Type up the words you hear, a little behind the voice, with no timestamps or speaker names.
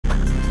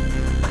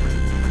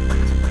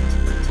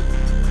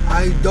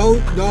I don't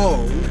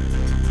know,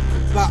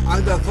 but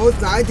on the first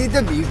night did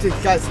the music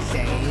just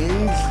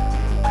change?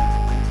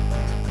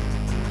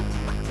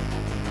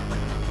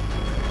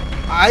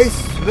 I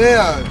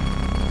swear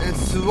and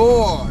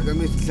swore the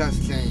music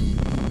just changed.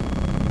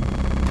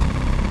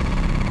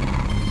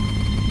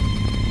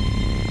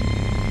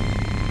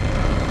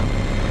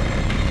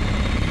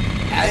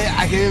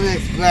 I can't even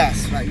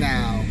express right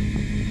now.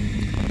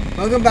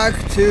 Welcome back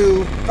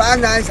to Five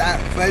Nights at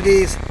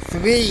Freddy's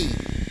 3.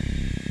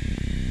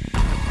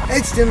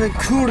 It's the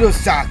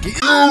Kurosaki.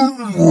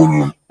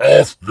 Often,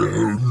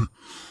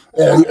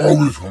 I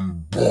always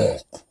come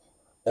back.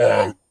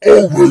 I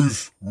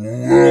always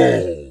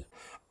will.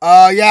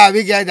 Yeah,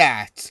 we get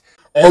that.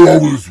 I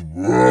always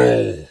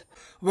will.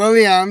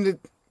 William,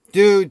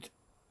 dude,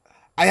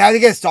 I have to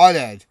get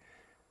started.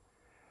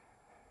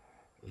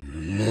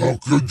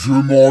 Look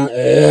into my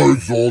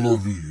eyes, all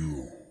of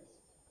you.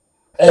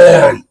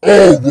 I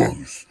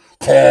always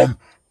come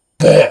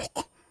back.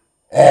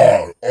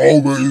 I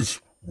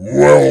always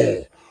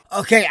will.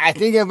 Okay, I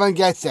think everyone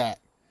gets it.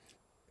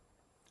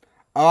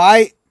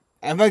 Alright?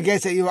 Everyone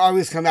gets it, you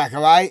always come back,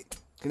 alright?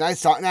 Can I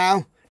start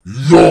now?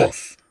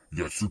 Yes.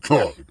 Yes, you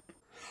can.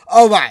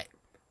 Alright.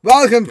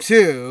 Welcome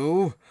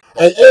to...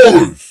 I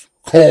always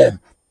come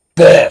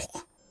back.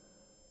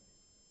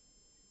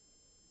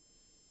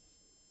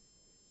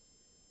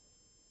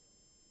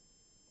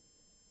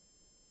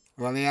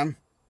 William?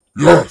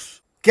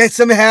 Yes. Get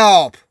some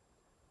help!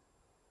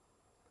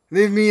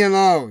 Leave me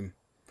alone.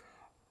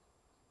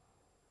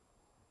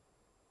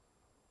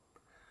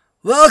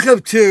 Welcome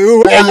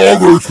to... I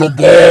always come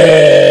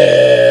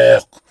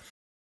back.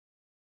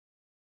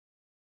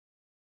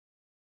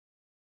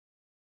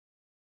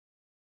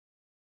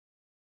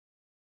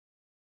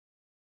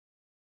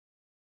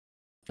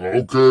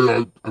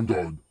 Okay, I'm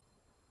done.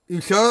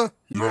 You sure?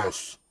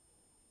 Yes.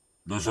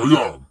 Yes, I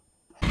am.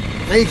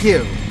 Thank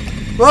you.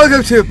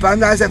 Welcome to Five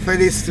Nights at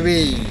Freddy's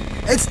 3.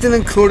 It's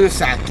Dylan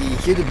Kurosaki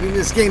here to bring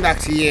this game back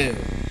to you.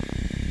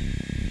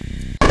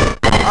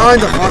 On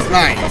the first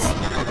night.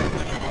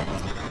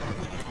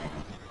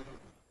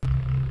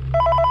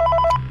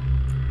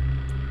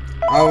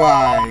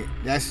 Alright,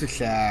 that's the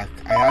check.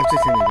 I have to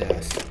finish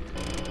this.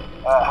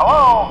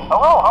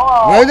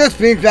 Hello. Where does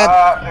Spring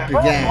Trap There's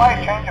begin? been a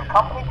slight change of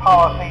company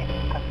policy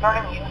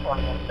concerning the use of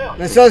the suit.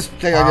 Let's just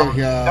take a look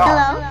here.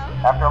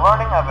 After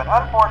learning of an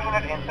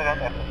unfortunate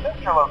incident at the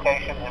sister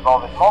location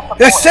involving multiple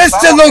The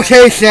sister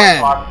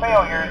location!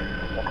 failures,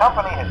 the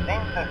company has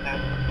deemed the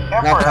suit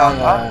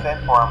temporarily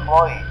unfit for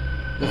employees.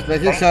 Just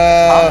making Top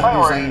sure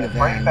priority he's is in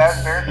Freddy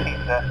advance. Fazbear's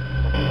Pizza,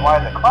 which is why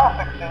the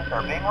classic suits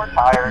are being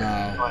retired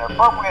to an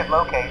appropriate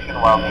location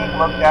while being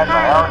looked at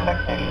by our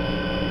technicians.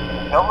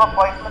 Until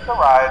replacements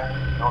arrive,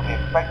 you will be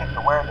expected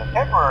to wear the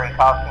temporary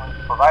costumes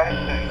provided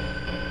to you.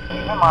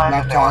 Keep in mind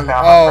that they were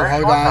found Oh,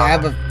 very hold short on, I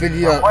have a notice,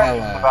 video so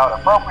questions error. about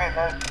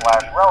appropriateness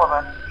 /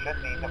 relevance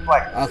should be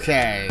deflected.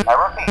 Okay. I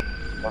repeat,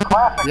 the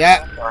classic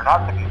suits are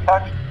not to be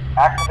touched,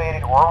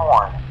 activated, or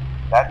worn.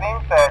 That being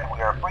said,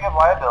 we are free of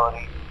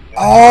liability.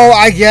 Oh,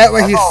 I get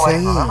what As he's always,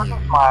 saying. remember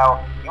to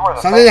smile. You are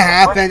the Something face of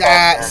happened Freddy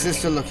at Fazbear's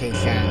sister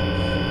location.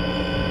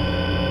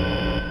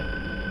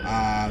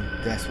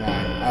 This one.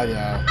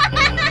 Audio.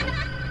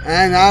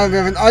 And now we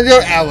have an audio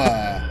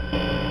error.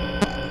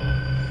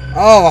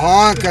 Oh,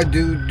 honka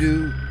doo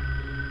doo.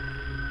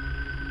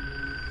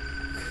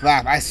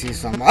 Crap, I see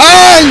someone.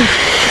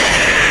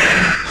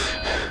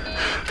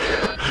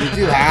 Did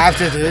you have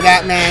to do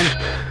that, man?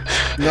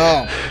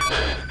 No.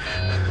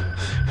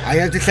 I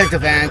have to check the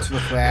vents real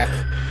quick.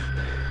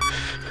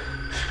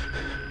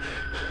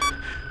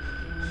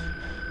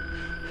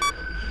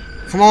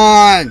 Come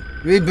on!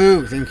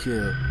 Reboot, thank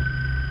you.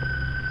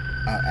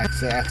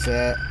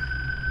 Exit.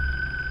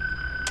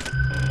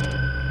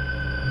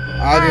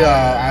 Audio,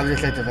 I'll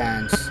just check the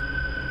vents.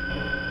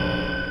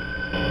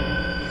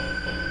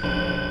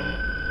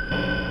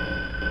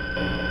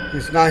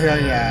 He's not here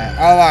yet.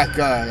 Alright,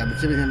 good. I'm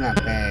keeping him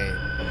at bay.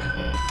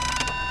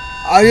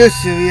 Are you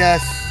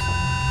serious?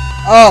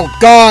 Oh,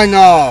 God,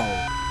 no!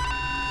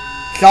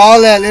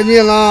 Charlotte, leave me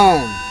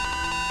alone!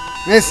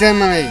 Miss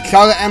Emily,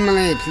 Charlotte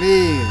Emily,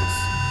 please.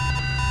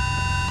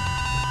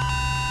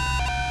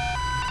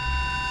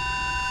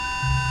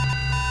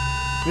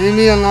 Leave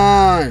me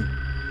alone.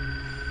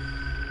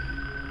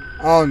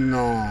 Oh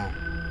no.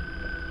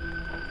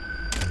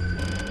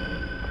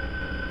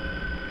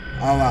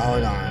 Alright,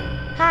 hold on.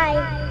 Hi.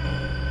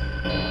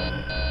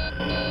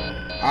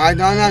 I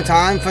don't have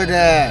time for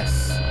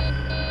this.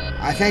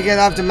 I can't get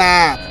off the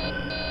map.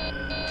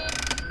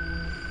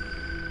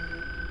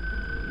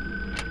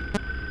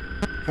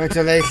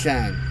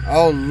 Ventilation.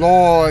 Oh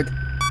Lord.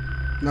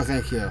 No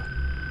thank you.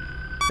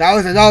 That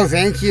was a no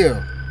thank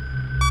you.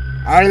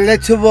 A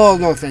literal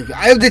no thank you.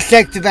 I have to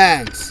check the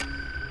vents.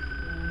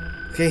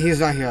 Okay, he's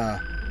not here.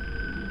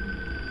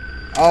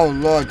 Oh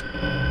Lord.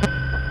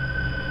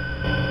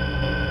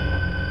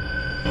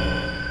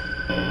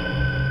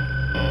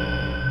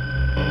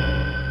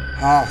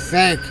 Oh,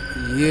 thank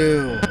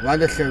you.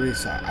 Mother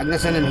Teresa. I'm gonna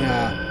send him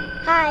here.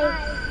 Hi.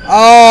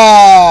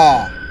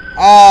 Oh!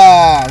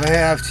 Oh, they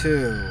have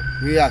two.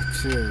 We have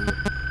to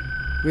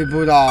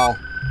reboot all.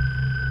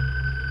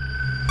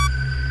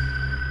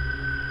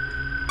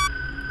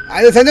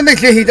 I just have to make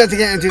sure he doesn't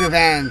get into the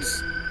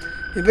vents.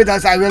 If it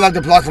does, I will have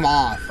to block him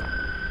off.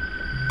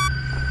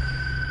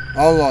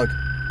 Oh Lord.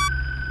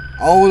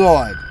 Oh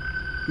Lord.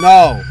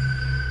 No.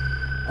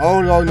 Oh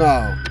Lord,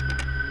 no.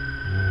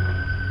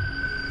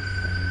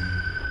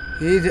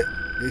 Did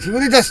he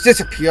really just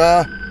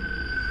disappear?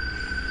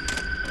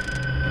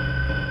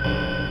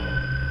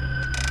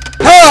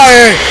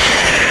 Hey!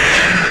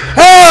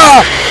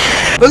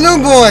 Ah!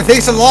 Balloon boy,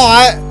 thanks a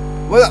lot.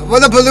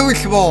 What a balloon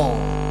ball.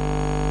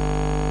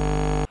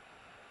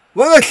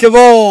 What a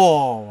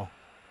shawl!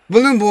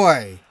 Balloon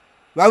boy,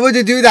 why would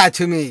you do that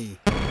to me?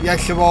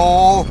 Yes,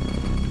 shawl.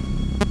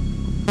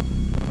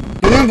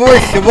 Balloon boy,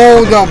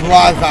 shawl the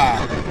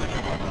brother.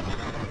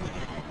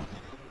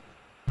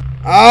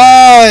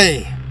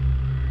 Oi!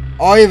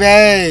 Oi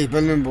vey,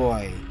 balloon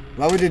boy.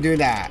 Why would you do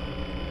that?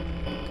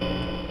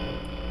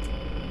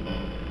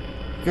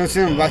 Go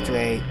sit him right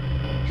way.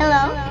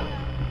 Hello?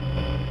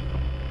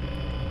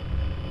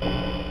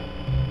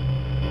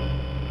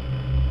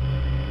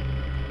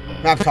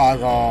 Map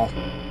toggle.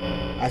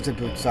 As it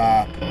boots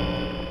up.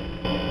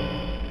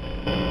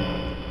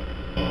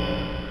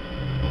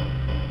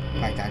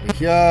 Right down to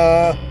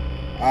here.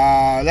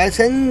 Let's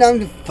send down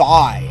to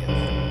 5.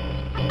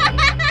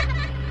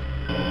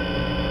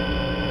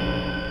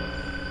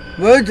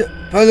 Would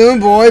Balloon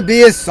Boy be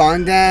his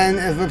son then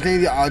if we're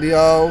playing the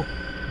audio?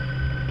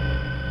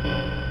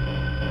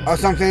 Or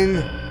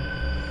something?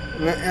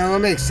 It'll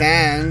make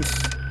sense.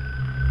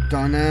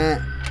 Don't it?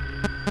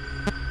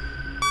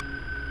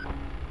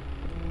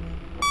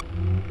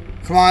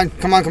 Come on,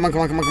 come on, come on,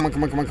 come on, come on, come on,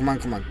 come on, come on, come on,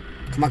 come on.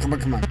 Come on, come on,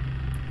 come on.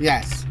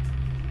 Yes.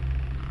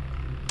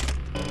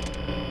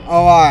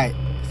 Alright.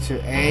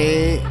 To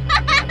 8.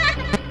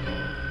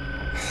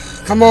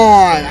 Come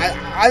on.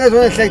 I just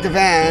want to take the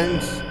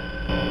vans.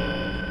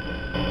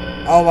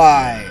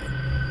 Alright.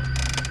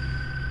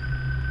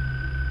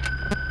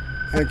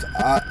 It's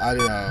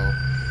audio.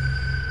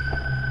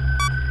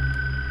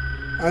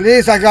 At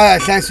least I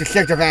got a chance to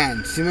check the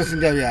vans. She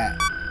wasn't there yet.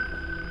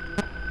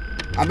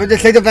 I'm going to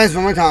take the vents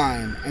one more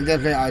time and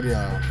then play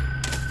audio.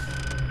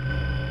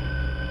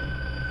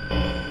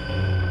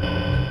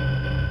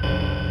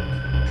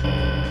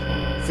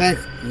 Thank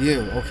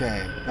you.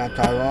 Okay. Map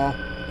toggle.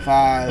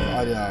 5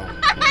 audio.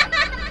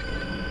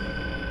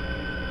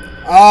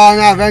 Oh,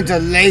 now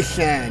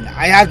ventilation.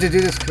 I have to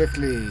do this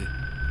quickly.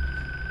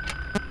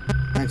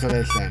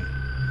 Ventilation.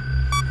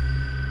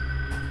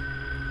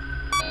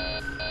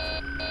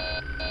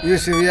 You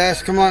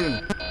serious? Come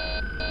on.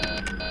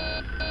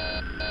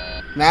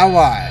 Now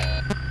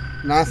what?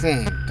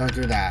 Nothing. Don't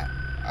do that.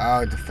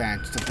 Oh,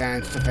 defense,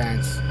 defense,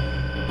 defense.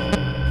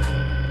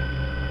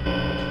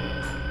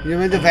 You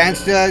mean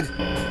defense, dude?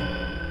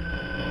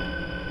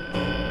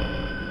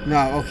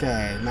 No,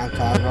 okay. Map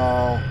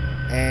toggle.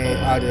 A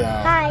audio.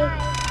 Hi.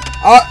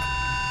 Oh!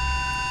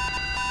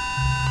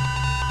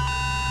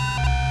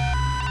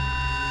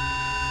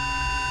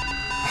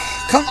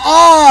 Come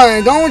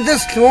on! Don't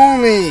just throw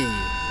me!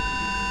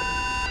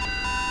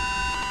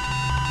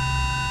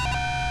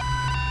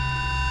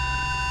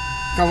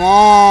 Come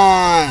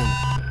on!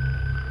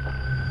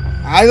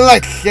 I don't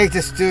like shake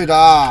this dude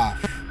off.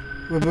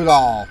 Reboot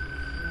all.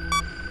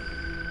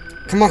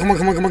 Come on, come on,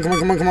 come on, come on, come on,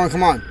 come on, come on,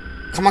 come on.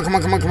 Come on, come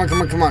on, come on, come on,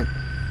 come on, come on.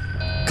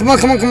 Come on,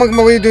 come on, come on, come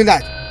on. Why are you doing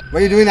that? Why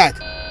are you doing that?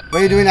 Why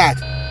are you doing that?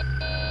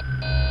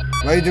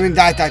 Why are you doing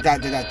that?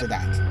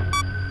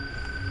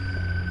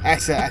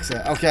 Exit,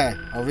 exit. Okay,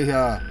 over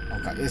here.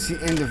 Okay, is he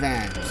in the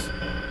vans?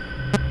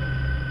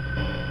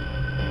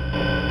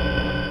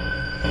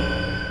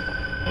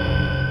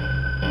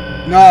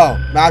 No,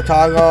 map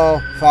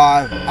toggle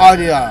 5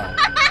 audio.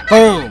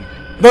 Boom,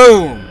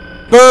 boom,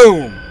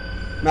 boom.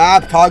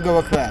 Map toggle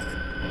real quick.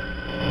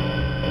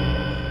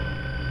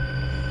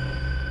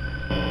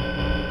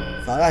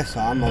 Thought I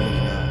saw him over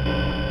here.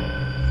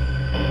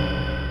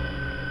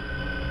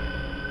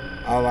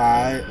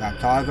 Alright, map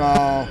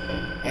toggle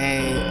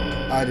 8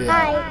 audio.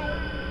 Hi.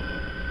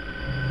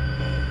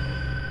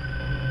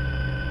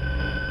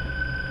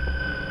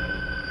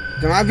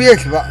 There might be a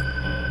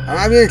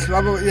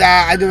trouble.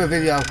 Yeah, I do a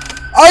video.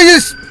 Oh, you!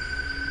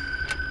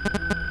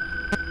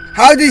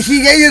 How did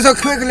he get you so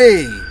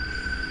quickly?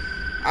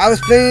 I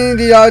was playing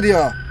the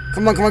audio.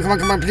 Come on, come on, come on,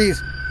 come on,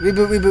 please.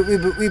 Reboot, reboot,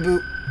 reboot,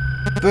 reboot.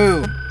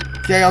 Boom.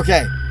 Okay,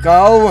 okay.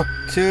 Go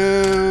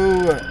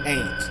to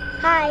 8.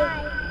 Hi.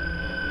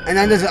 And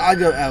then there's an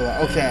audio error.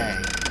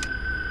 Okay.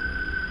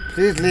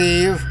 Please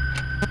leave.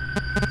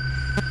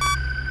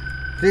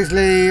 Please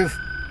leave.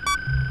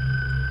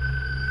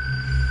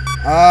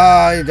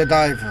 Ah, the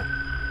diver.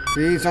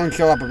 Please don't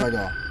show up at my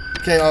door.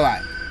 Okay,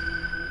 alright.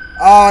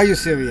 Are you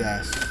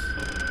serious?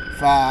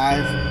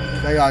 5.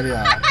 Play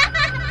audio.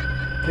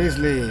 Please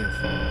leave.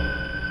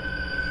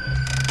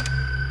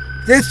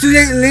 This dude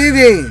ain't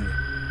leaving.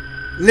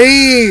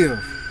 Leave.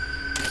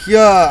 Here,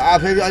 I'll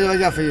play the audio right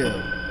now for you.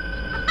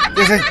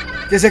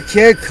 There's a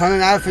kid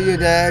coming out for you,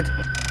 Dad.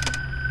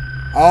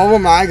 Oh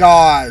my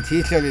God,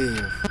 he should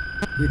leave.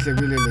 He should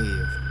really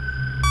leave.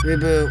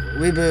 Reboot.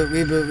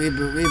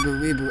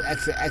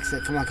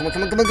 Exit. Come on. Come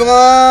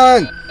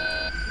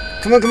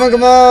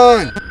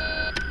on.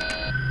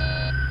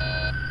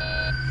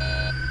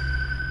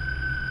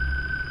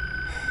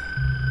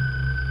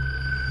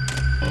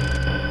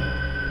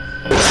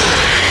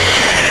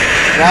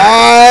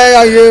 Why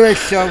are you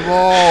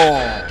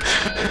miserable?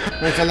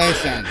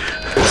 Ventilation.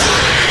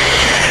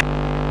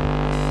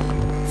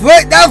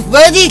 Now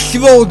Freddy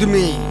swallowed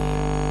me.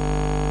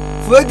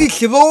 Freddy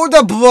swallowed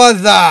the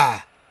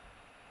brother.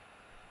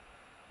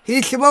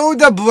 He swallowed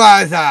the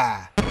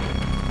brother.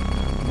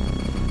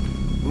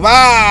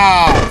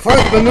 Wow.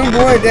 First balloon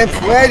boy, then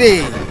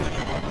Freddy.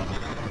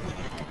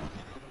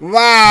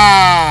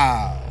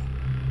 Wow.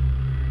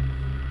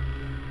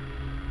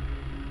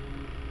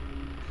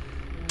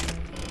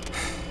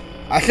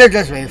 I should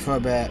just wait for a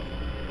bit.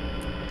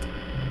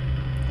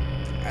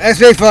 Let's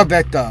wait for a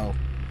bit though.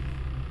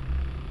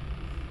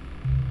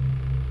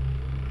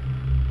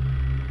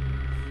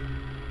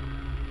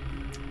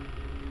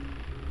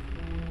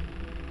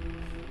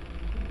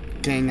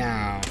 Okay,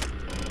 now.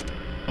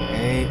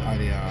 Hey,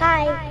 audio.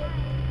 Hi.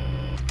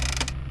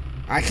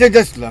 I should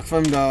just look for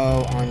him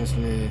though,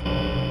 honestly.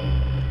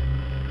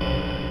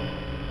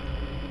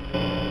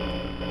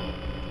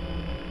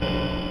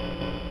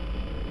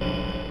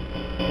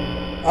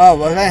 Oh,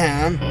 was that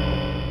him?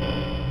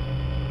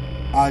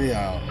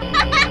 Audio.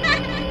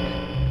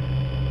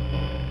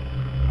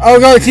 Oh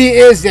no, he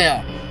is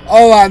there.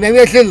 Oh, maybe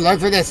I should look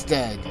for this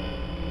dude.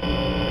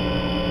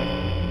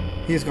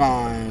 He's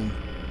gone.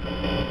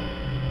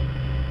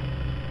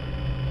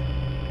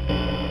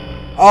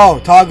 Oh,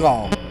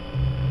 toggle.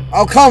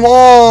 Oh, come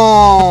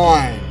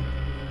on.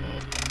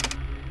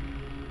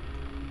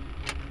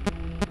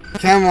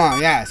 Camera,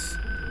 yes.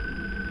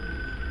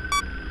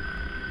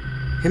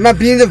 He might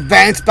be in the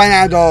vents by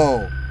now,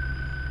 though.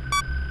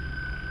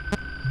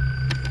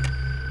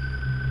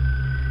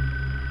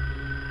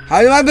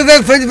 How do I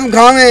prevent Freddy from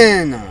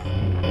coming?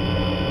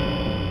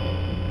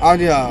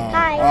 Audio.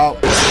 Hi. Oh.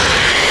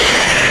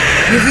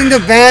 He's in the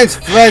vents,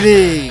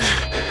 Freddy.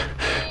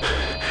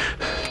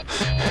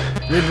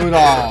 Reboot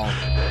all.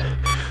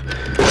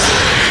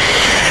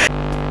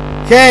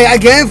 Okay,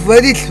 again,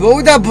 Freddy,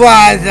 slow the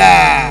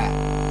brother.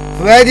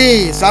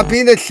 Freddy, stop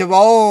being the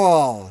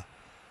troll.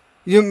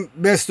 You,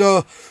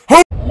 Mr.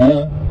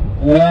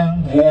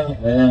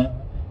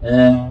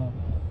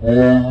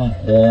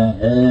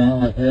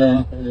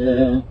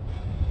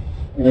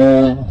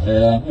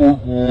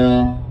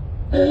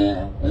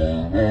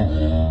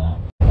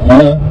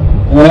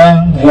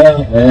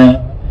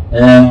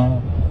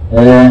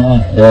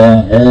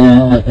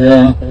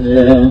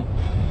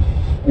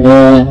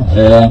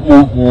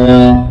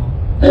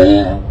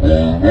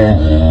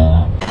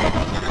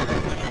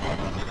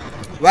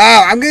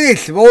 Wow, I'm getting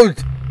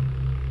exposed.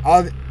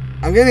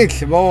 I'm getting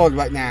exposed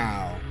right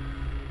now.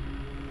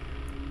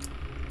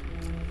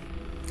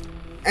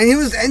 And he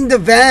was in the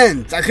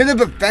vents. I could have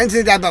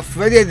prevented that, but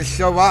Freddy had to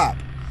show up.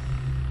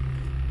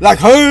 Like,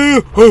 ho,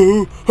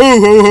 ho, ho, ho,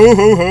 ho,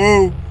 ho,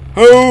 ho,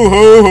 ho, ho,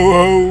 ho,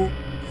 ho.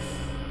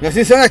 Yes,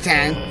 he's on a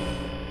 10.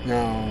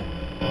 No.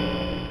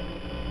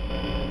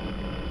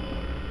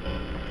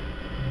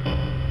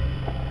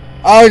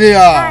 Audio.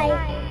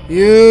 Hi.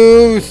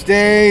 You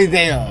stay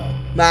there,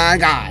 my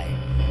guy.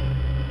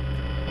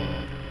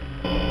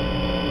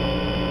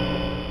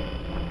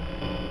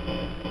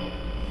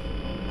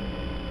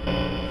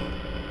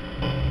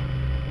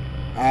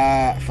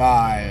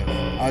 5.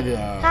 Audio.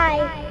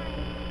 Hi.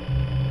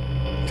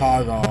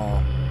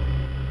 Toggle.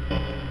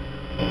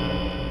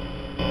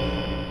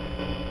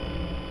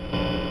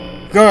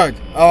 Good.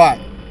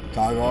 Alright.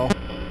 Toggle.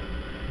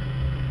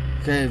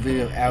 Okay,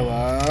 video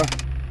error.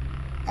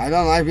 I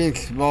don't like being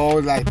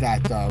exposed like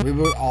that though.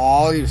 Reboot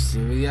all, you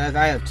serious?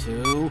 I have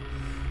 2.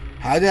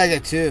 How did I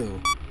get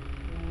 2?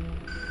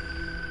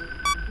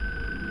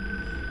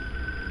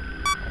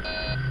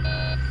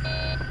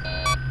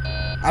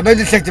 I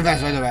better check the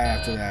vents right away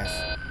after this.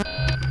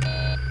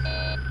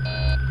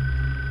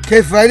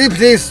 Okay, Freddy,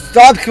 please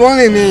stop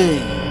trolling me.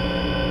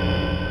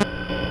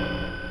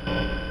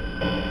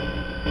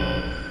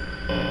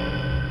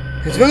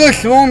 He's gonna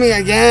troll me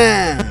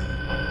again.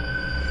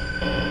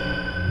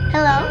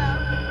 Hello?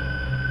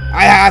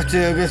 I have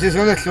to, because he's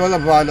gonna troll the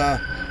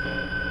brother,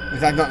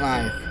 which I don't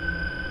like.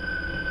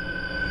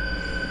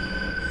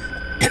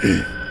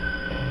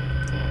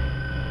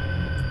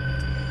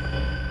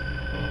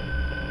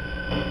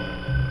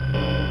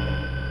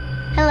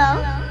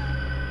 Hello?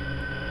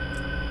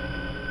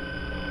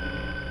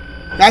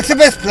 That's the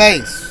best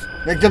place.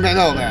 Make the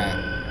middle there.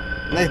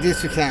 Like these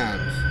 2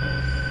 cams.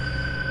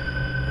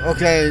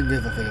 Okay,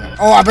 there's a figure out.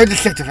 Oh, I better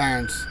check the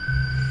vents.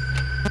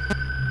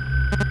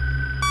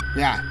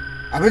 Yeah,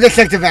 I better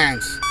check the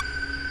vents.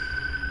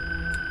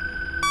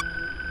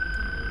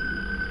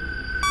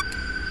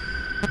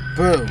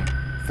 Boom.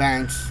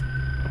 Vents.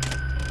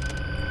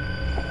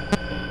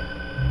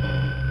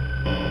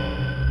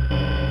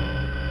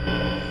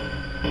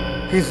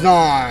 He's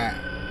not.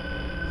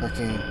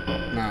 13.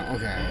 No,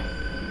 okay.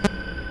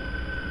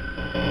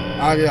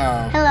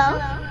 Audio. Hello?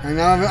 And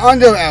now I'm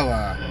under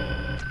error.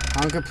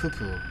 Honka poo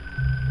poo.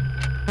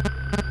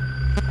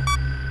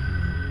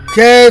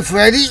 Okay,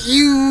 Freddy,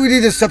 you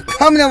need to stop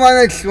coming around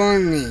and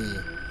exploring me.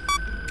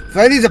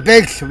 Freddy's a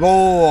big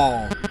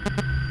troll.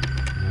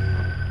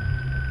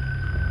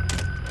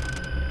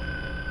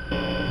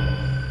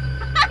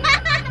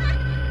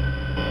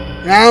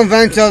 Now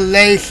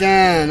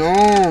ventilation.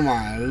 Oh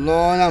my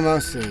Lord have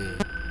mercy.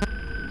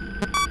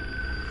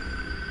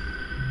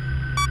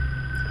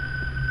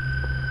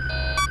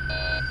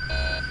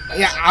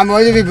 Yeah, I'm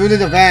already rebooted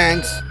the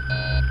vents.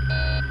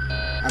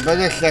 I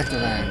better check the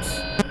vents.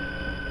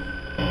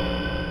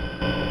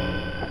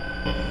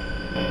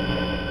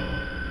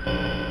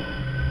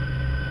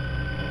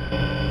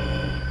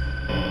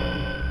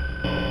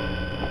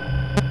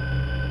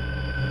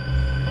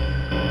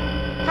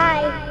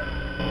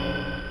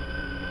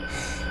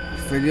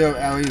 Video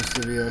LE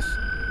Studios.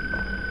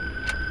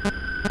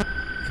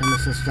 Camera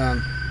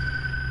system.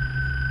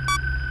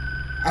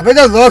 I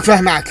better look for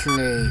him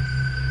actually.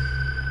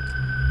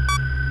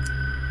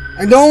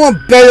 And no one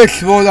better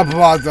explore the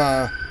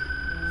brother.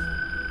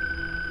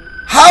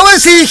 How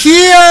is he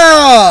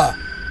here?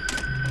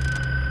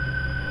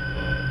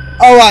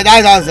 Alright,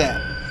 that does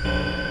it.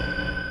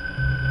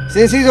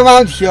 Since he's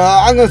around here,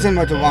 I'm gonna send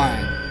him to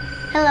wine.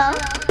 Hello?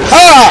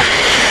 Ah!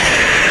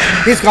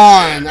 He's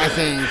gone, I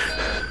think.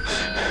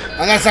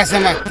 Unless that's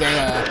him right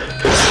there.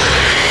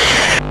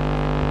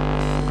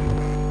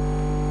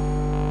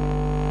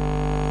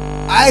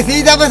 I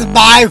think that was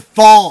my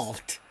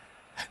fault.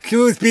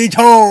 Truth be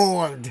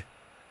told.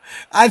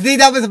 I think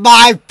that was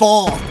my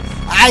fault.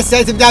 I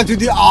sent him down to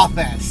the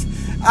office.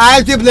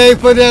 I'm to blame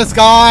for this,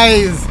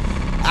 guys.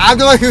 I'm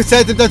the one who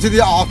sent him down to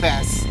the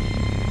office.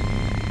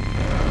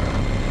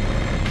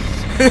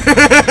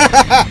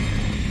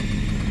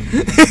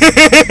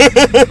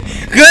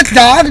 Good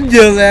job,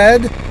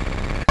 Dylan.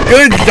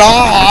 Good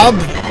job!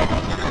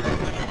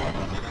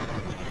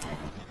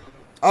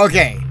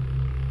 Okay.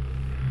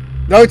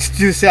 Note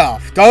to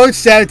yourself. Don't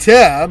send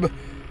him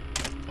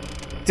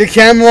to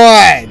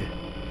Cameron.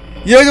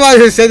 You're the one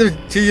who sent him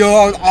to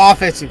your own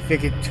office, you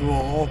freaking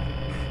tool.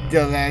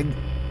 Dylan.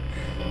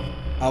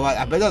 Alright,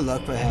 I better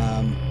look for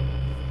him.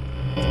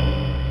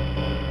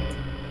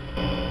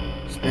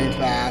 Spin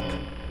trap.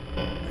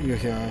 You're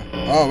here.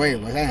 Oh, wait,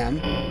 was that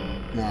him?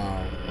 No.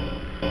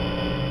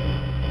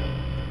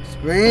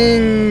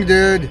 Spring,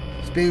 dude.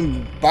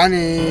 Spring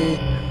bunny.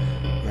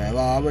 Where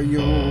are you?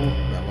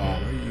 Where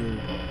are you?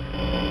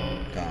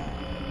 Down.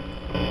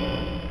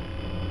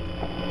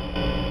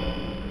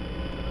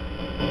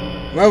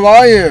 Where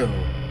are you?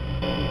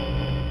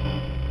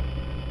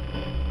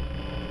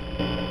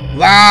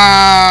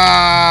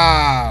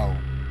 Wow.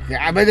 Okay,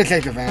 I better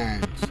take the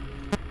fans.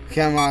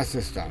 Camera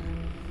system.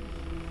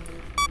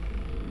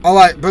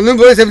 Alright, Balloon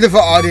Boy is everything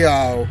for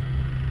audio.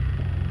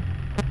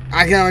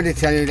 I can already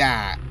tell you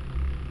that.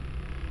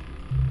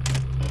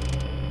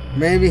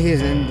 Maybe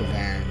he's in the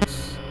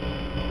vans.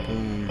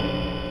 Boom.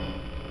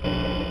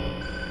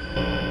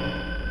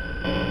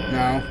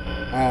 No?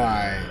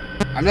 Alright.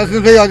 I'm just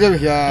gonna play audio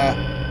here.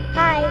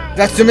 Hi.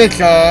 Just to make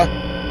sure.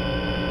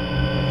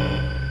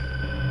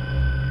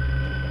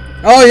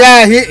 Oh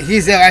yeah,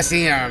 he's there, I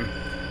see him.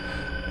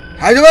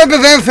 How do I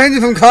prevent Freddy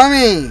from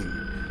coming?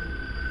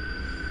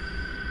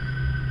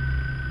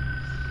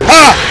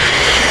 Ah!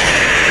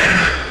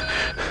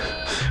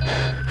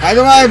 How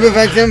do I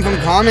prevent him from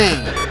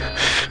coming?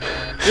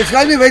 There's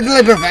gotta be a way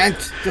to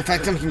prevent the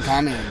phantoms from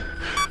coming.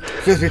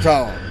 Truth be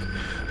told.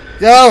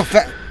 They're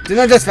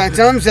not just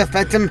phantoms, they're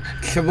phantom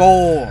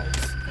trolls.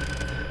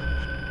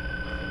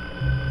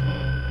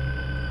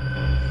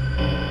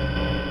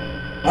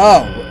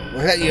 Oh,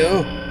 was that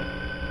you?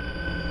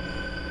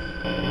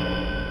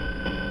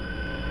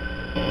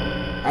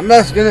 I'm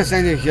just gonna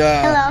send you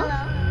here. Hello?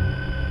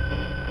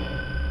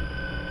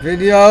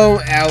 Video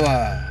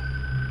error.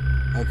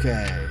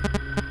 Okay.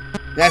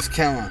 That's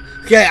camera.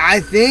 Okay, I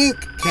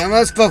think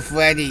camera's for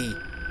Freddy.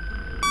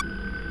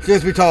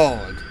 Truth be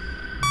told.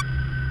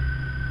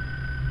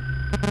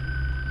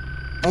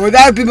 Or would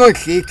that be more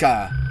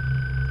Chica?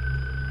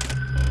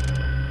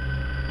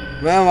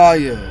 Where are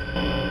you?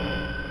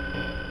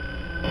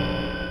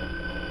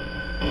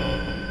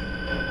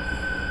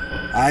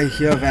 I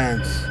hear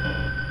vents.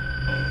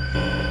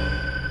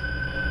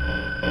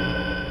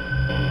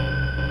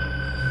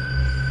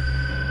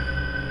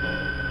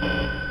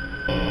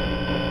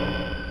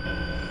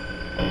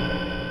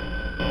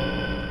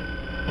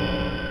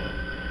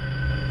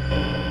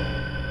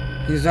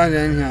 He's not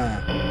in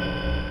here.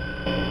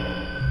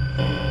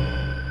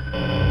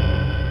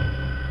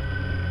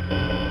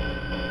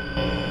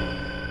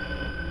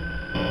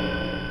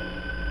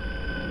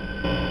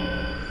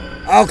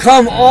 Oh,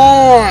 come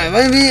on!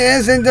 What if he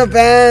is in the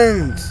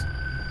vents?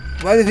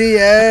 What if he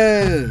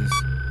is?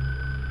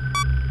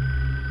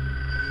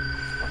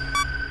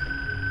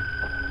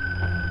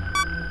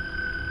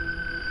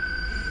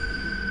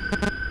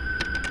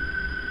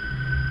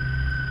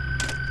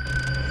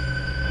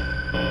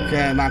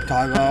 Okay, map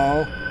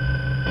toggle.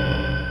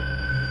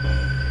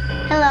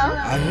 Hello?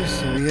 Are you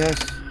serious?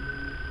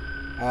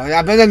 Oh,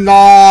 that better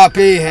not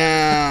be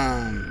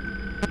him.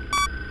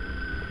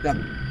 Yep.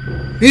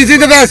 He's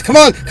in the vest. Come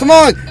on, come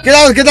on. Get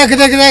out, get out,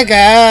 get out, get out, get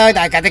out.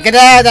 I gotta get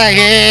out of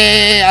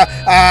here.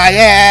 I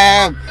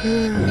am.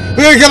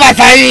 Look at my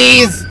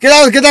face. Get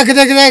out, get out, get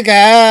out, get out, get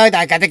out.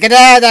 I gotta get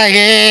out of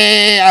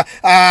here.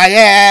 I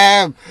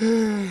am.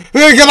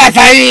 Look at my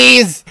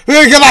face.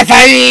 Look at my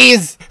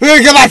face.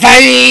 Look at my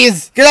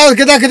face. Get out,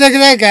 get out, get out,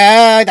 get out, get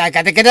out. I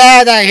gotta get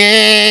out of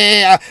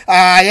here.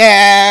 I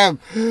am.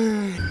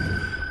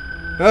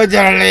 Oh, this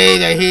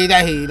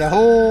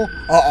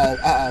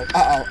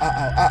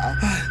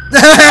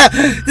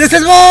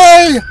is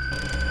mine!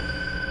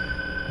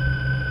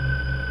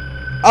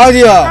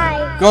 Audio,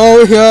 Hi.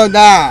 Go here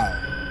now.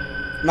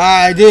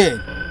 My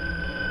dude.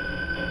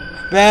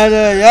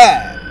 Better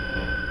yet,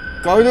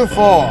 go to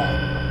 4.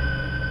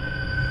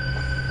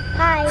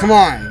 Hi. Come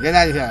on, get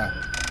out of here.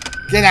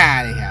 Get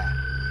out of here.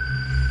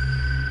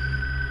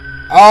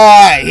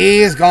 Alright,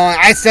 he's gone.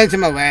 I sent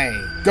him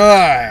away.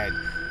 Good.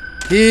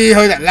 He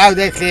heard it loud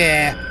and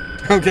clear.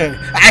 Okay.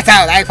 I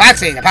sound like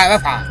Foxy, the power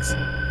of Fox.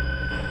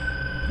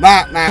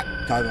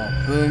 Toggle.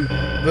 Boom,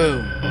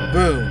 boom,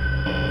 boom,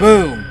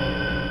 boom,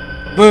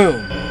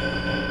 boom.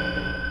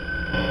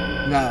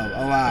 No,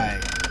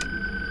 alright.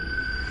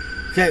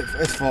 Okay,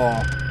 it's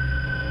 4.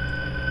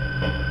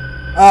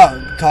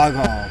 Oh,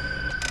 toggle.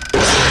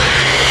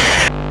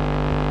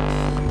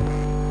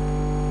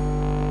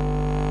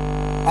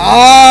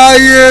 Are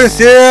you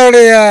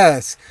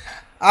serious?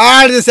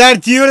 I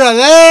decided you to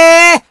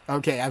there.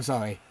 Okay, I'm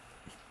sorry.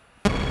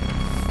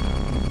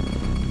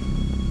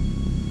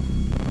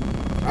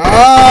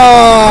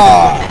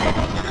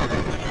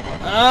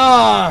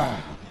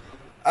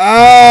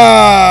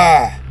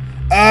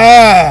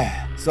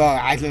 Sorry,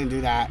 I couldn't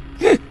do that.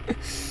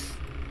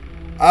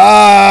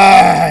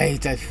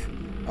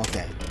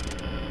 Okay.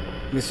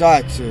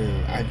 Besides,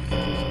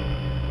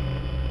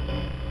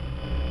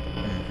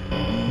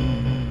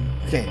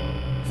 okay.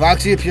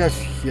 Foxy appears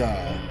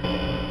here.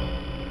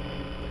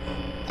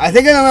 I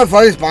think I know where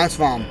Freddy's spawns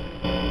from.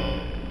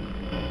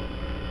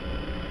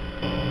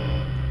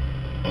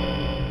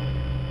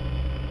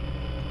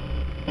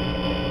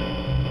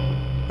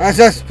 Let's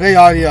just play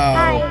audio.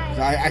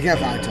 I can't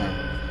find him.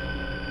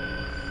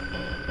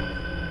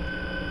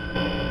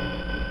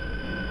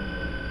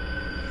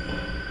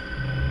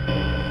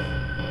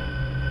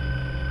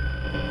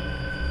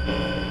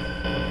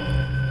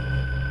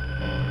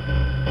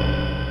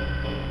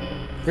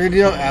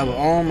 Video ever.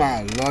 Oh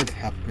my lord,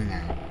 help me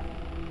now.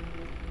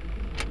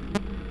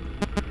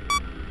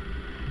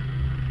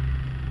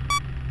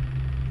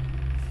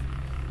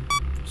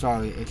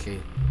 Sorry,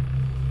 itchy.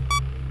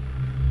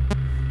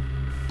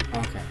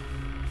 Okay.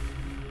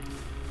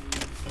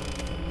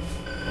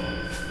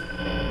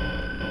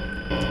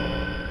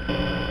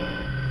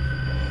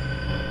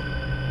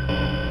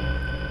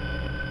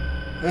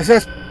 Let's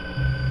just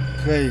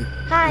play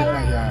Hi.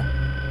 right here.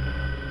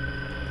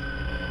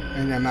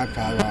 And then my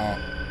power.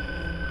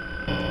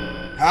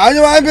 How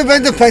do I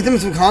prevent the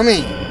victims from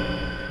coming?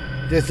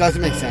 This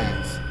doesn't make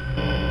sense.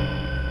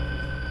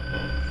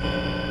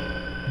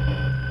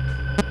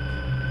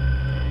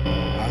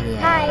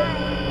 Hi.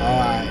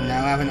 Alright,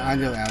 now I have an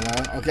audio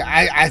error. Okay,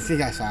 I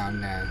think I saw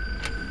him then.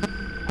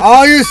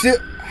 Oh, you see?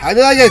 How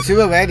did I get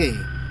 2 already?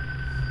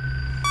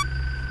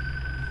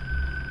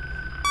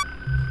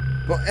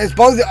 But it's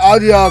both the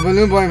audio,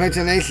 balloon boy, and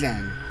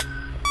ventilation.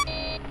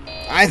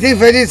 I think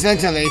Freddy's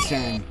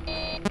ventilation.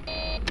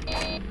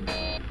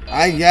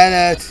 I get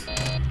it.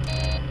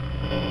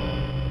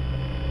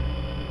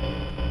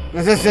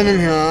 Let's just send him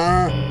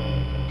here.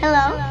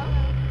 Hello.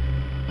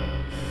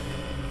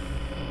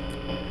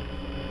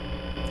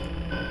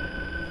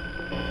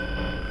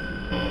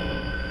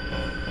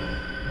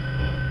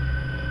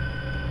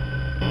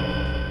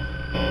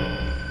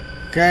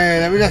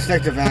 Okay, let me just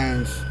check the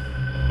vans.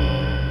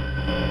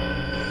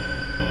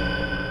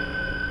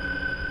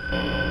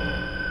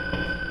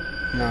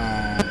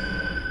 No.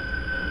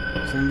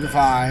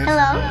 75.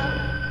 Hello.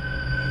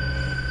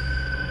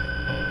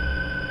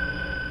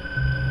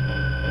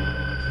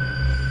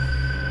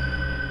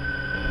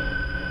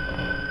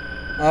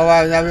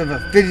 Alright, now we have a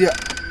video.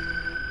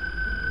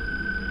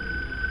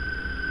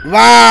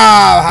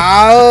 Wow,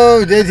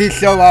 how did he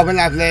show up when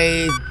I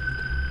played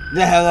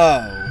the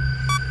hello?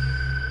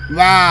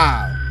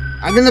 Wow.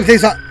 I'm gonna play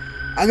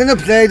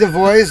the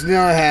voice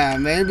near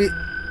him. Maybe.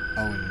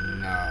 Oh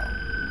no.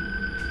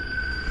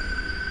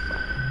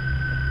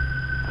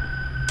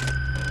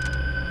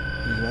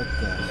 What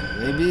the?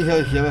 Maybe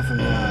he'll hear it from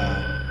here.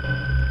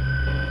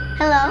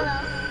 Hello.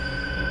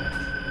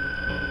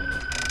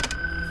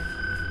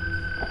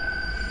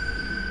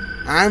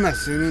 I'm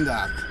assuming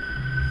Doc.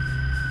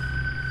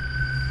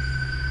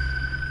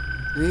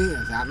 He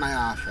is at my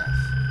office.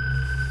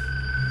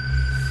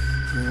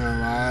 You know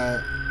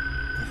what?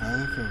 If I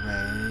look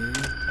away...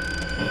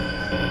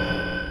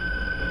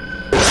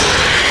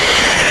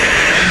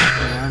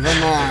 Never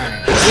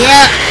mind.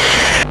 Yeah!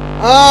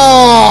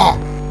 Oh!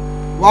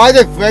 Why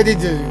did Freddy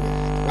do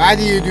that? Why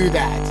do you do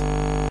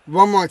that?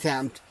 One more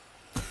attempt.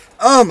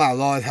 Oh my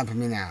lord, help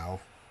me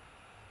now.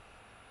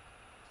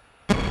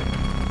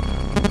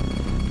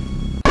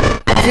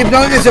 Keep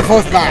knowing it's the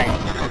fourth night.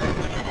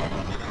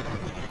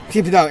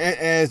 Keep knowing it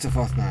is the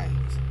fourth night.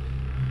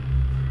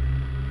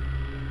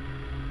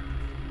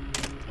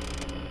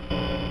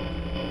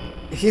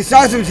 He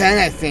starts from 10,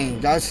 I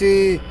think. Does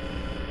he?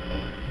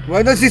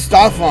 Where does he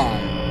start from?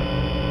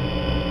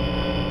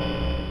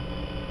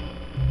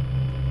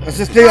 Let's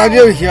just play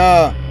audio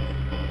here.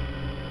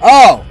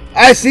 Oh!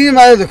 I see him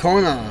out of the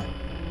corner.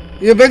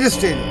 You better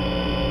stay there.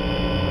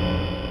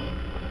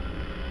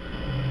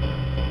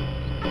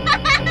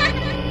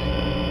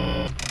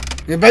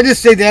 You better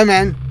stay there,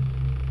 man.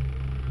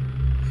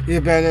 You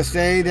better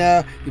stay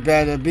there. You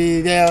better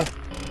be there.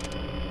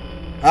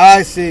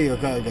 I see you.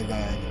 Good, good,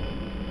 good.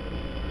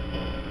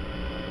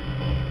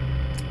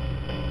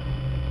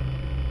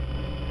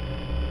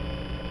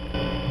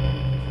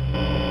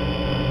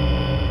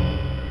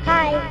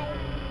 Hi.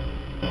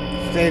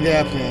 Stay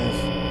there, please.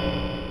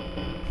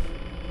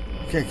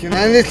 Okay, can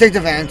I at least take the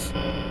vents?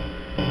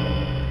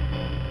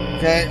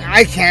 Okay,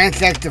 I can't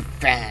take the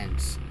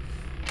vents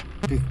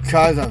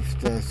because of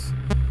this.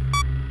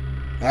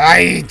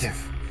 Right.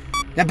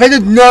 That better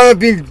not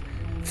be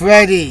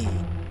Freddy.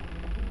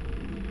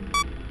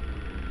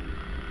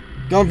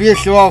 Don't be a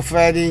slow,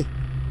 Freddy.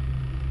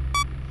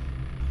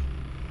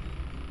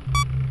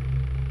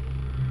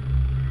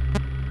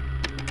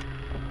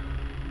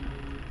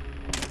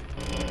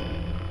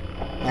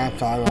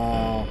 That's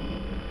all.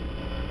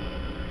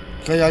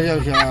 So yeah,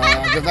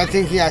 because I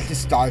think he actually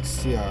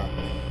starts here.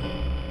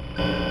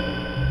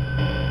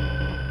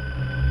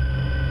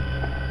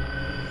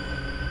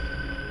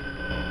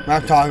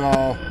 Map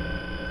toggle.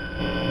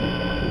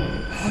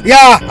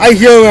 Yeah, I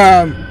hear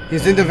him.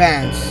 He's in the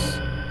vents.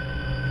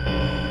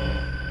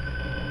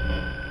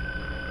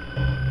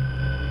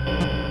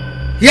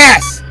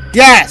 Yes,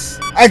 yes.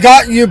 I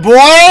got you, boy.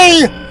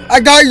 I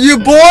got you,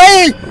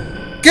 boy.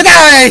 Get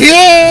out of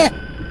here.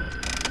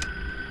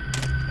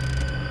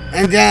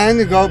 And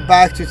then go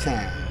back to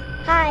 10.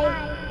 Hi.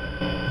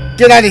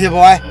 Get out of here,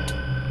 boy.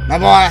 My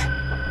boy.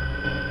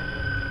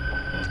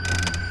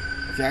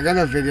 Okay, I got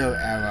a video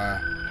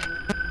error.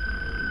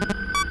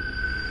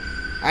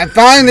 I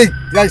finally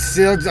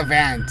sealed the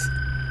vent.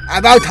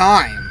 About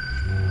time.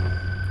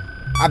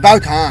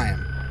 About time.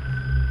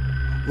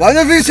 What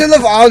if we seal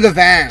off all the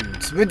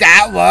vents? Would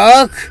that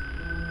work?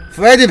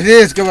 Freddy,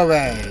 please go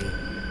away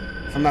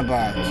from my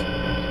butt.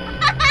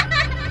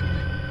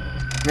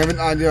 We have an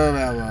audio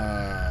error.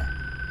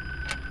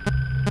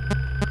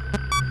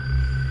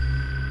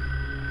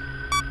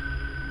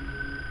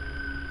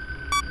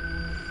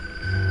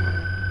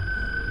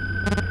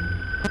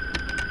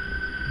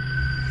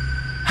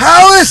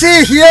 How is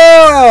he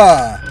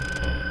here?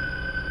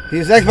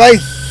 He's like right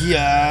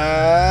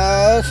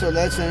here. So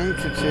let's send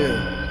him to 2.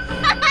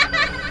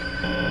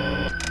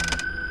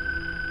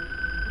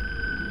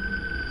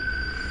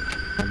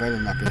 I better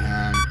not be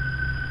him.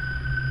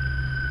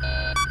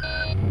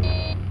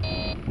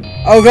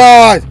 Oh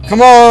God!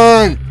 Come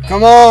on!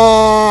 Come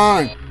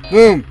on!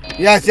 Boom!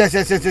 Yes, yes,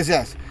 yes, yes, yes,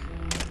 yes.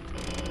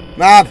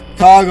 Map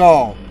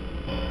toggle.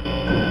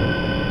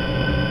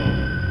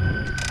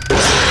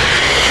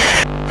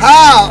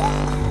 How?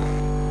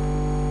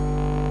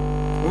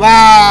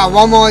 Wow!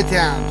 One more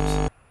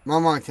attempt.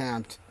 One more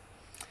attempt.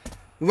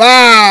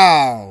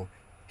 Wow!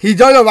 He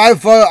done it right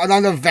for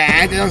another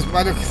vent and I was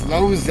about to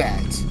close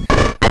it.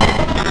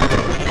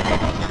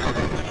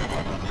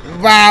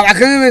 Wow! I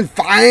couldn't even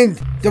find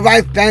the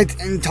right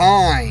vent in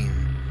time.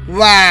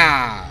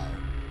 Wow!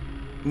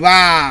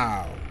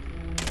 Wow!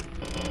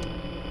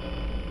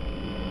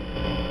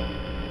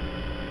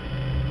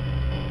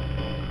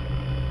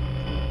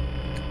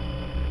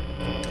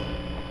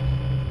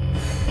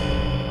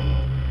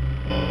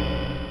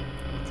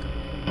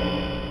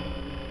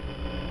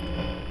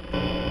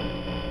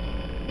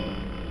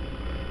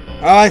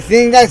 Oh, I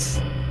think that's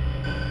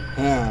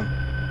him.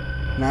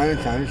 Not a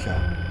time show.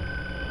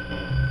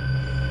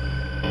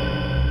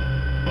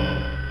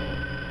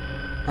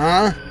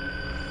 Huh?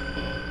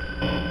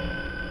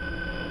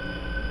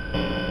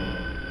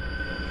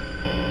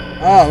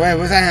 Oh, wait,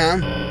 was that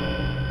him?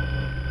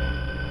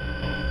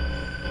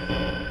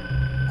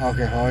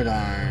 Okay, hold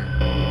on.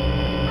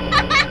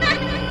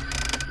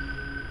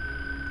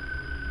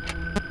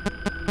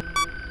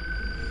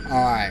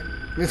 Alright.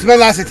 This is my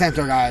last attempt,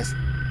 though, guys.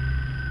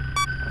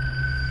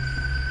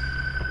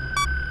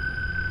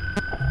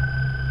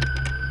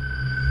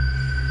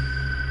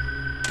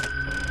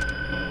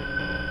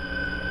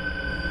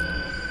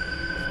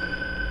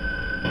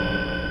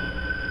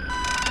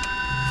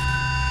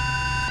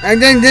 And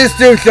then this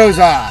dude shows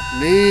up.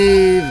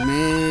 Leave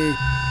me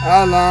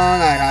alone.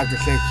 I have to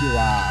take you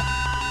off.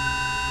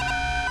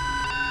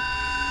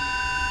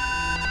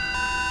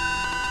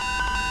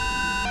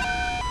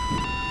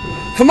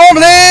 Come on,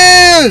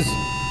 please!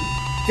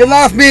 Get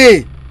off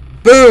me!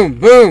 Boom,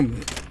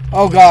 boom.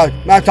 Oh God,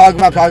 map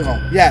toggle.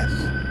 Yes.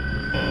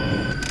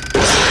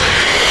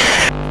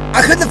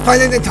 I couldn't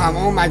find it in time.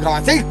 Oh my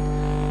God. I think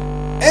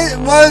it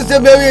was the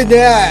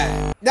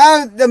millionaire.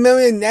 Now the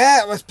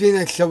millionaire was being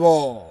a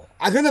trouble.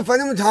 I couldn't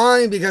find him in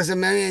time because the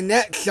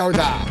marionette showed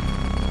up.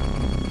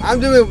 I'm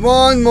doing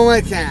one more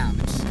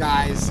attempt.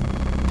 guys.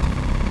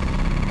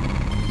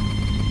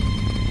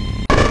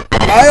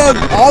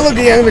 All of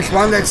the enemies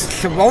want like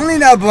only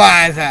the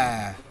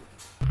brother.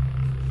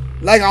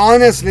 Like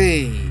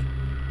honestly,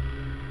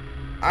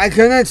 I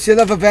couldn't sit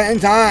up a bit in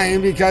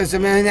time because the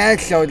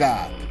marionette showed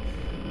up.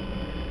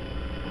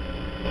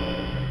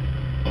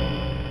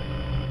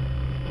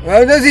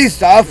 Where does he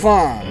start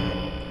from?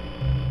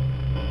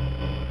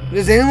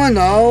 Does anyone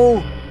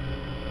know?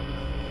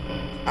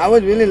 I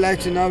would really like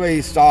to know where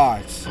he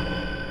starts.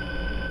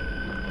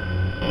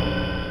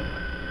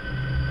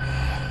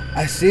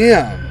 I see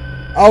him.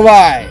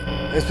 Alright.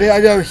 Let's play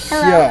audio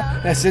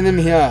here. Let's send him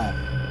here.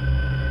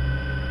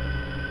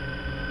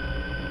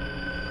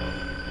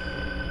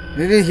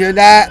 Did you hear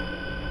that?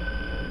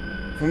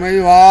 From where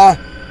you are?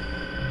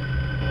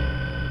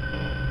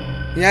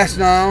 Yes,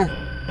 no?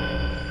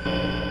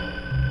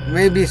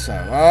 Maybe so.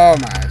 Oh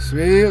my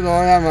sweet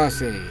Lord have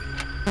mercy.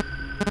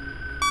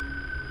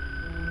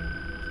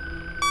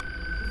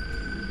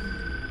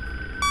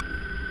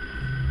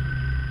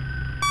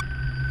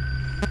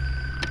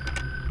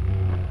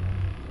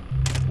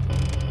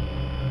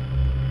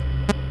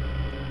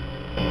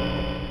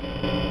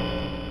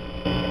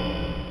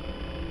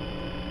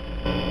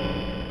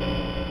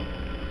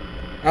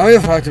 I would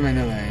have talked to him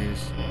anyways.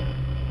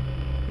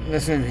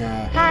 Listen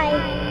here. Hi.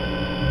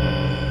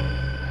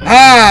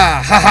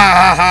 Ha! Ha ha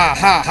ha ha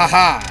ha ha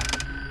ha!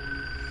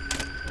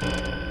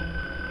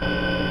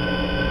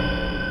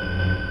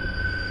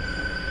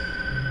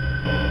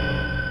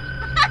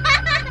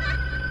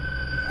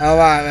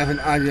 Alright, we have an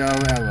audio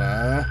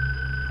error.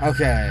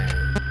 Okay.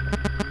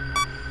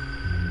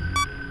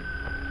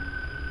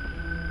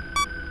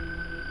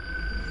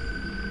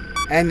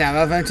 And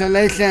now a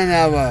ventilation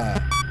error.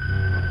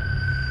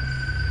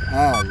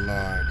 Oh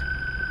Lord.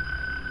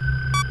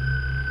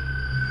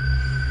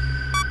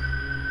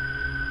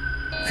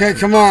 Okay,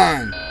 come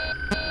on.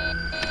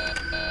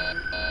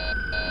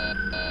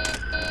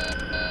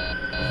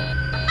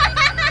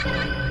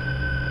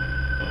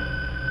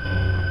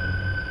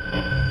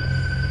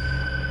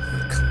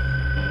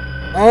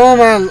 Oh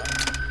my.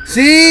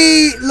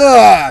 See?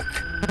 Look.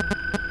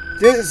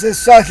 This is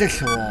such a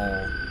troll.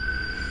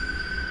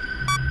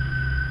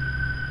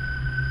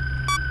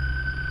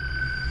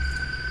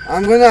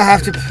 I'm gonna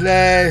have to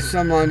play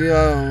some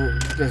audio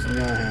just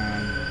near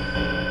him.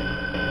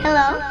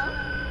 Hello?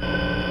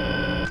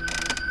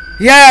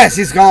 Yes,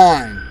 he's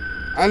gone.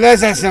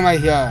 Unless that's him right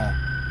here.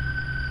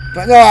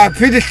 But no, I'm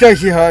pretty sure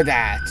he heard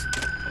that.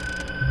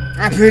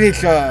 I'm pretty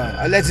sure.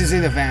 Unless he's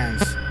in the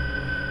fence.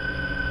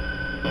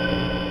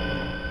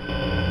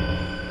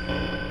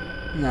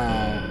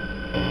 No.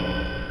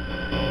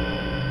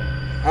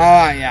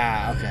 Alright,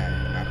 yeah, okay.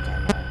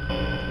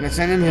 Let's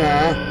send him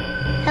here.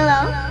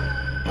 Hello?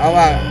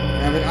 Alright, we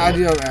have an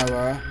audio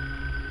error.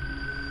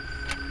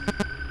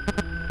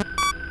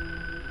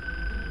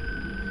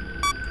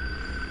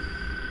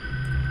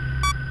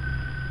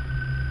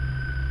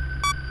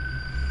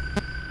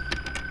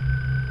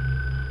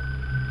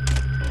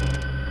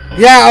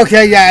 Yeah,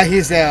 okay, yeah,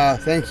 he's there.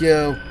 Thank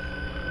you.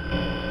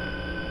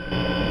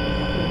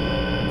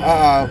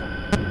 Uh-oh.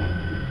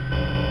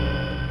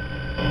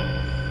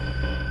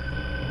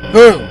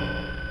 Who?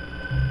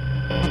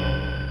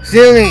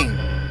 Ceiling.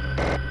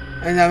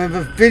 And I have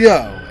a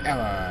video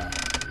error.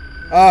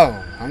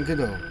 Oh, I'm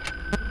good.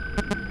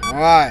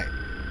 Alright.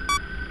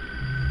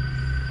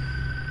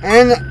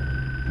 And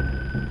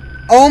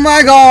oh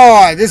my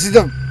god, this is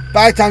the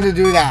bad time to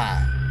do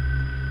that.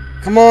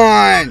 Come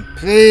on,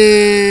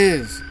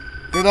 please.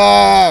 Get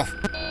off.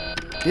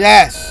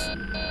 Yes.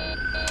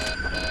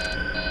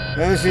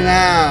 Where is he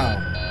now?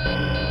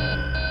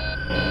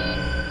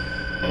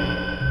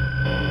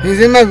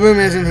 He's in my room,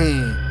 isn't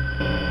he?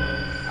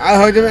 I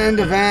heard him in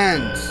the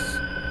vents.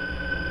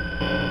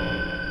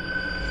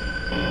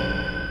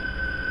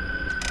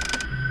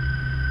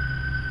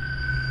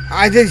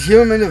 I did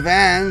hear him in the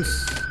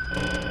vents.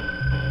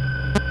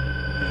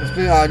 Let's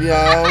play audio.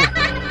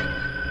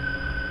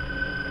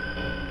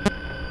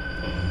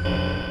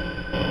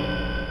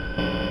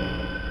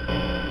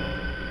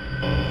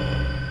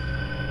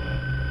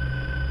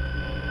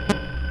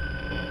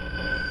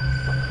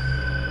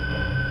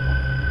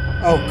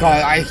 Oh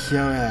god, I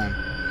hear him.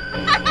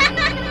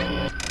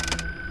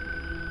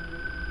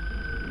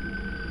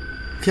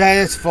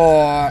 Okay, it's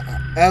for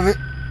every...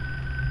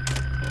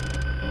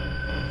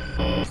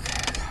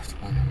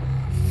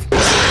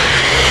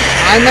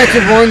 I meant to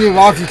warn you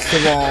off, you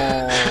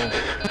troll.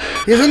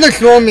 He's gonna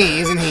troll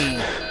me, isn't he?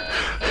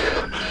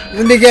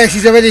 Let me guess,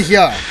 he's already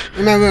here,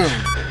 in my room.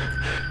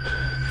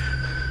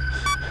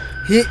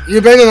 You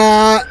better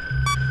not.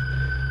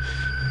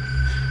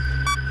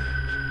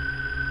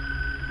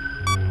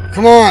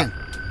 Come on.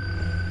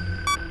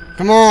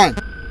 Come on.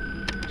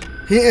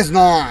 He is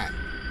not.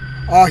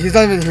 Oh, he's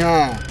not even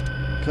here.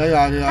 Play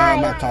audio,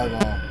 map toggle.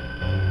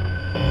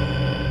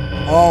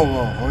 Oh,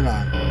 whoa, hold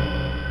on.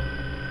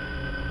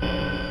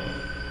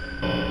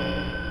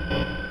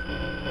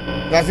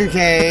 Just in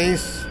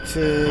case,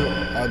 to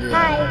audio.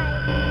 Hi.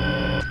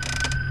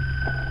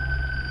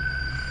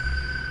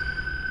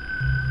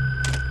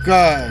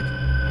 Good.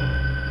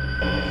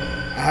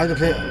 have to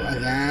play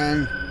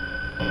again.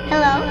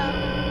 Hello?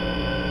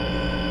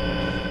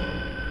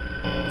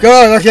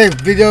 Good, okay,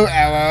 video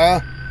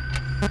error.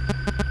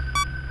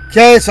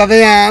 Okay, 7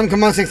 a.m.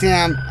 Come on, 6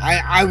 a.m.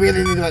 I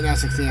really need to right now,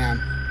 6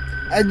 a.m.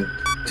 And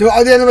to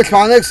all the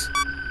animatronics.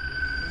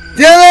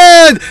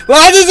 Dylan!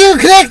 Why did you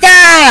click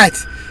that?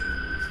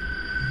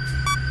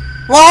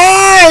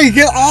 Why?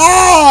 Get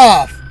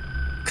off!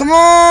 Come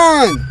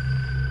on!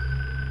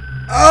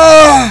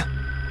 Ugh!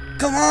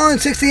 Come on,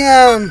 6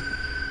 a.m.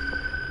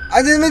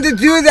 I didn't mean to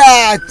do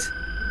that!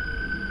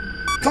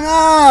 Come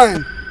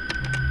on!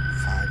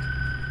 Fuck.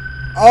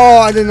 Oh,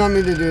 I did not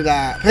mean to do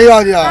that. Play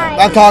audio.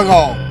 Back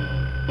toggle.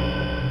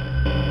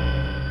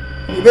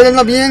 You better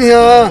not be in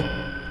here.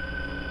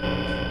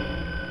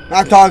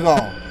 Back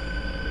toggle.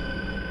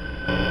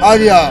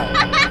 Audio.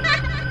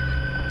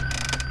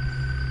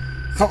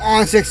 Come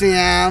on, 6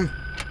 a.m.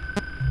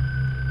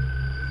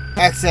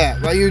 Exit.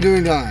 What are you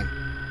doing, Dylan?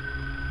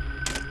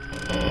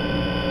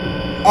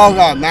 Oh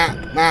god,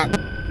 map.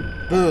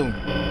 Boom.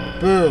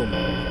 Boom.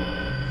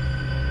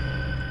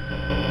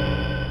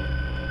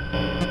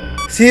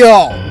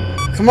 Seal.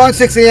 Come on,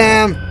 6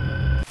 a.m.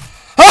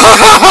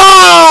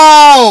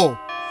 Oh!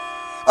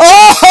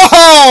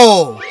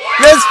 Oh!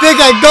 Let's pick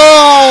a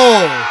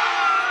goal!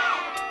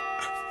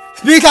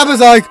 Speak up is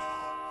like,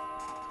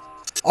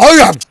 I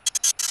am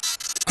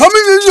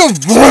coming in your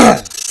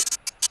breath.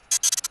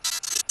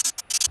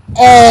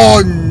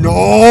 Oh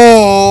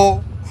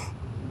no!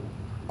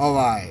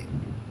 Alright.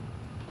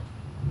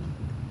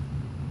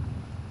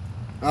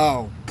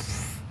 Oh.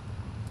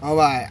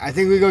 Alright, I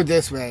think we go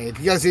this way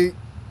because he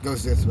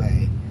goes this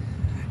way.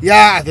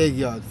 Yeah, I think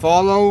you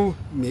follow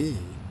me.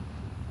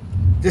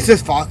 This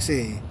is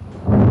Foxy.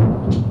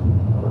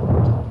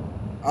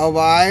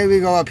 Alright, we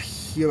go up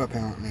here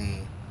apparently.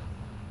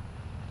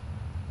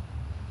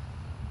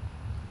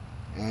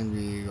 And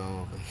we go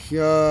over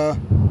here.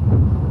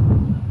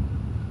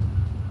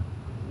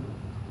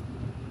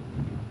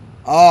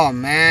 Oh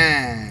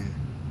man.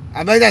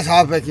 I bet that's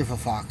heartbreaking for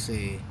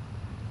Foxy.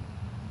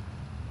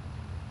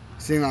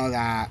 Seeing all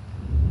that.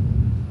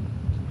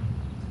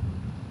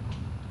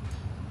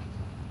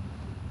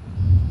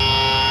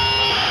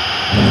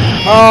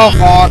 Poor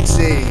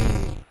Foxy.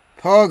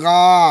 Poor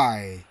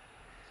guy.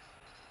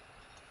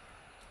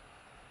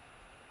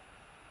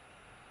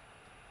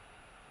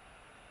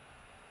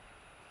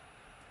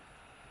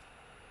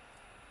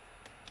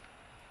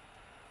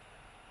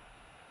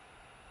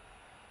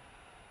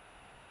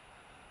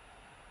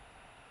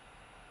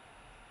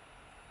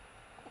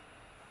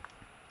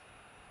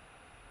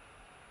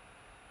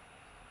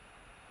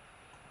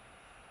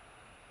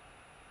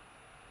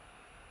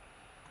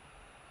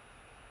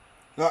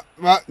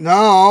 What?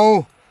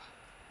 No.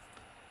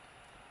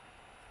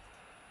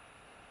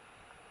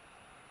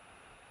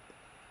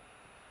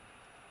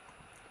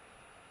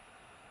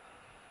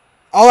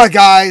 Alright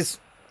guys.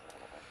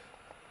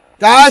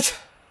 That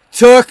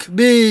took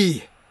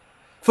me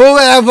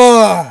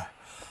forever.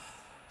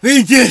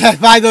 We did it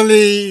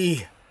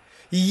finally.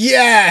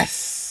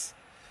 Yes.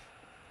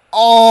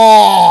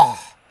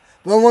 Oh.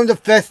 We're on the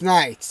 5th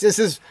night. This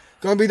is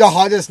going to be the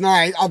hardest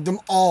night of them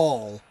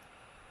all.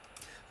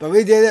 But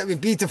we did it. We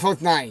beat the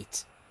 4th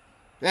night.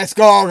 Let's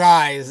go,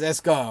 guys. Let's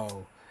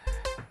go.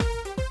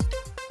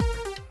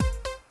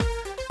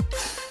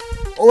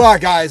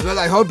 Alright, guys. Well,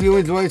 I hope you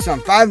enjoyed some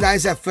Five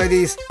Nights at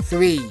Freddy's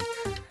 3.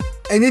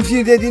 And if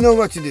you did, you know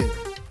what to do.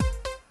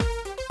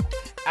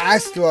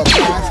 Ask to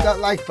smash that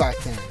like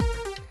button.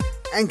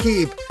 And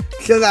keep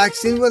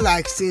chillaxing,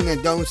 relaxing,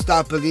 and don't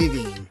stop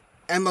believing.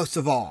 And most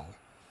of all,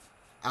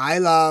 I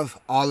love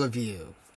all of you.